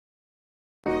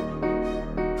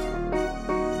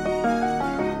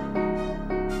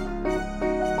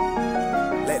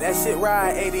That shit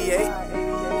ride 88.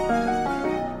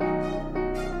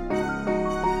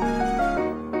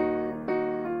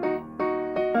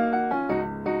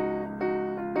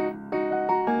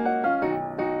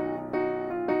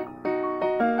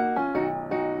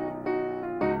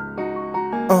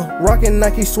 Rockin'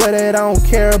 Nike sweater, I don't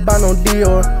care about no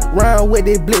Dior. Round with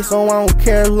that blitz, so I don't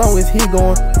care as long as he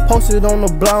going. Posted on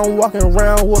the block, I'm walking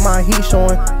around with my heat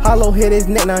showing. Hollow hit his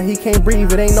neck, now he can't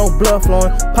breathe, it ain't no blood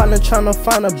flowing. Partner tryna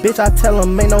find a bitch, I tell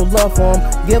him ain't no love for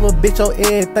him. Give a bitch your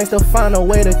everything, still find a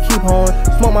way to keep hoeing.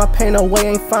 Smoke my pain away,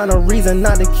 ain't find a reason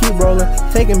not to keep rolling.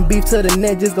 Taking beef to the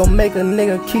net, just gon' make a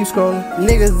nigga keep scrolling.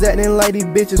 Niggas acting like these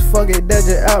bitches, fuck it, that's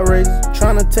just outrageous.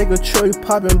 Tryna take a trip,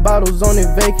 popping bottles on his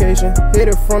vacation. Hit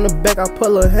it from the back, I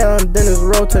pull her hair and then it's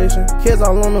rotation. Kids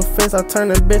all on the face, I turn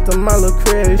that bitch to my little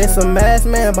creation. It's a masked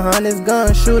man behind this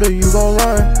gun, shooter, you gon'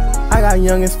 run. I got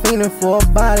youngins fiending for a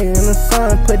body in the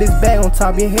sun. Put this bag on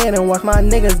top of your head and watch my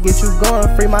niggas get you going.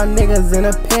 Free my niggas in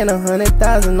a pen,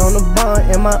 100,000 on the bond.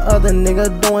 And my other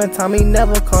nigga doing time, he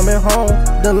never coming home.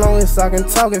 The longest I can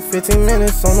talk is 15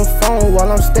 minutes on the phone.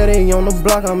 While I'm steady on the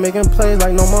block, I'm making plays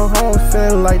like no more home.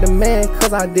 Feeling like the man,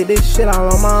 cause I did this shit all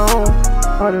on my own.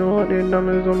 I didn't want these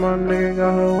diamonds on my nigga,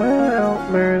 got her well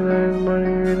out. Married his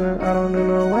money reason, I don't do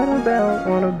no wedding belt.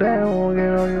 Want a bag, won't get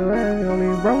on your ass,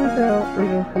 only broke it out.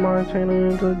 Reason for my chain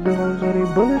and introduce him to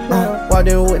these bullets out. Walked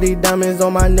in with these diamonds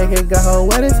on my neck, it got her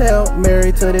wet as hell.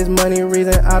 Married to this money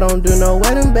reason, I don't do no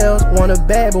wedding bells. Want a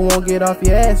bag, but won't get off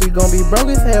your ass, you gon' be broke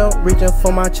as hell. Reaching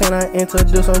for my chain, I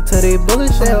introduce him to these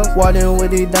bullet shells. Walked in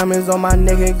with these diamonds on my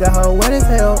neck, it got her wet as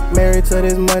hell. Married to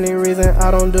this money reason,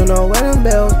 I don't do no wedding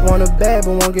bells. Want a bag,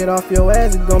 but won't get off your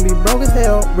ass, you gon' be broke as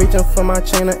hell. Reaching for my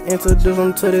chain, I introduce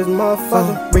him to this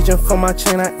motherfucker. Reaching for my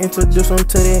chain, I introduce him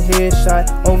to this headshot.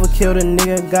 Overkill the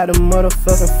nigga, got the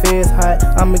motherfucking feds hot.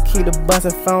 I'ma keep the bus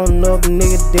if I don't know if the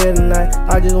nigga dead tonight.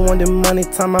 I just want the money,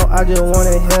 time out, I just want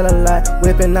it hell a lot.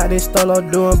 Whipping out this stolo,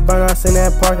 doing burnouts in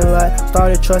that parking lot.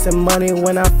 Started trusting money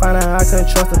when I found out I couldn't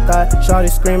trust a thought. Shawty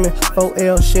screaming,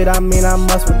 4L shit, I mean I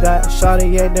must forgot.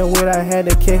 Shawty acting weird, I had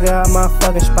to kick her out my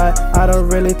fucking spot. I done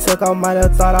really took off, might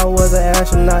have thought I was an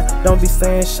astronaut. Don't be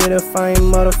saying shit if I ain't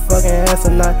motherfucking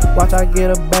astronaut. Watch I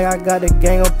get a bag, I got the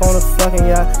gang up on the fucking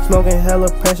yacht. Smoking hella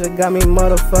pressure, got me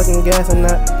motherfucking gassing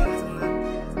out.